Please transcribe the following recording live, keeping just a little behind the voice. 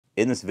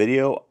In this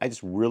video, I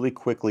just really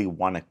quickly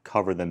want to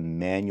cover the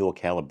manual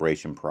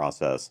calibration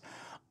process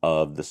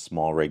of the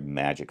SmallRig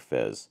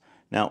MagicFIZ.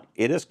 Now,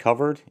 it is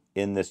covered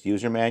in this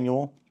user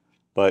manual,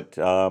 but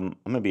I'm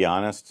going to be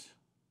honest,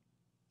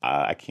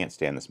 I can't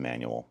stand this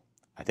manual.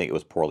 I think it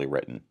was poorly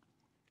written.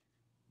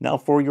 Now,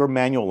 for your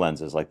manual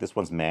lenses, like this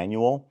one's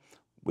manual,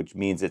 which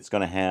means it's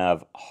going to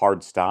have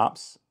hard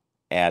stops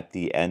at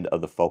the end of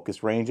the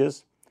focus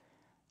ranges.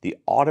 The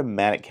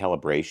automatic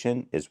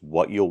calibration is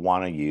what you'll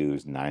want to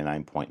use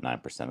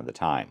 99.9% of the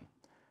time.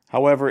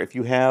 However, if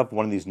you have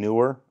one of these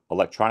newer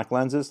electronic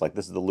lenses, like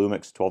this is the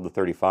Lumix 12 to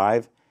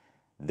 35,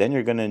 then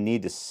you're going to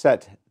need to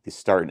set the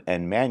start and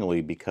end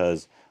manually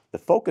because the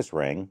focus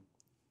ring,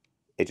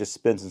 it just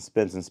spins and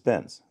spins and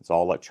spins. It's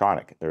all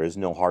electronic. There is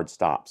no hard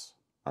stops.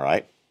 All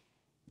right.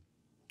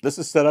 This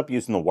is set up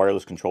using the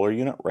wireless controller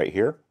unit right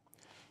here.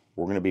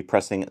 We're going to be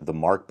pressing the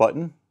mark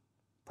button.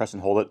 Press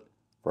and hold it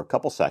for a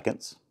couple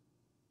seconds.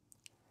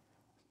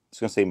 It's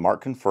going to say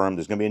mark confirmed.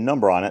 There's going to be a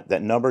number on it.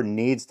 That number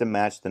needs to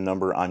match the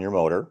number on your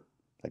motor.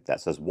 Like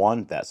that says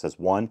 1, that says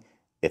 1.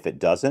 If it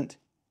doesn't,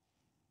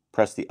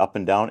 press the up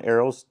and down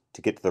arrows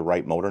to get to the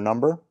right motor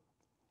number.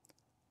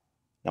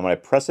 Now when I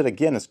press it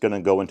again, it's going to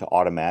go into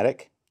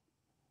automatic.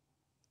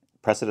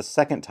 Press it a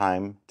second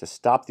time to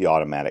stop the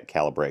automatic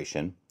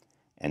calibration.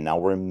 And now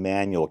we're in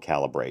manual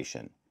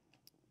calibration.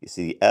 You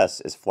see the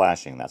S is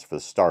flashing. That's for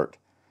the start.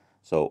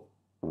 So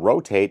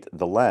rotate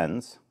the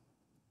lens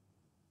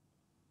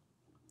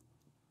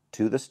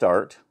to the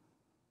start,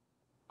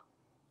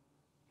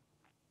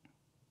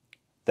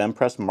 then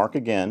press mark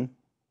again,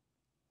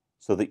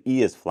 so the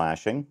E is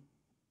flashing,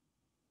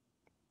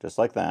 just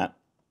like that,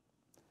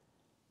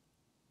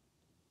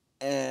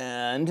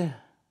 and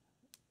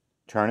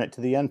turn it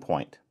to the end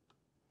point,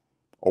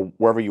 or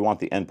wherever you want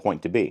the end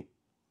point to be,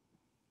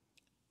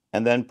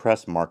 and then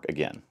press mark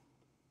again.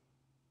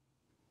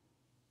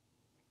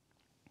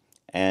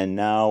 And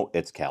now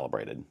it's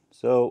calibrated.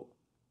 So,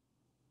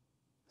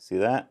 see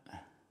that?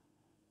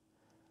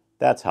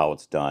 That's how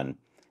it's done.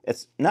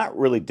 It's not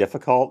really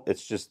difficult.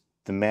 It's just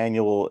the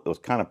manual, it was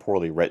kind of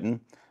poorly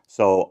written.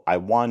 So I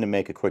wanted to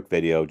make a quick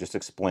video just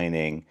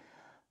explaining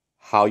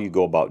how you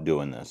go about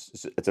doing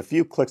this. It's a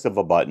few clicks of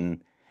a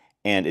button,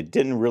 and it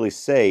didn't really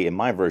say in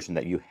my version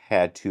that you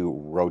had to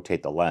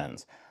rotate the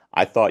lens.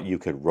 I thought you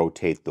could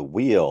rotate the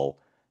wheel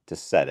to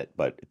set it,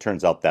 but it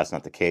turns out that's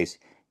not the case.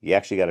 You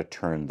actually got to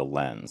turn the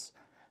lens.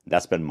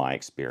 That's been my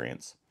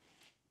experience.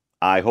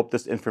 I hope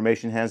this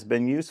information has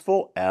been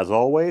useful. As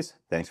always,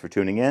 thanks for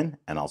tuning in,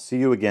 and I'll see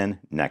you again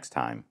next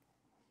time.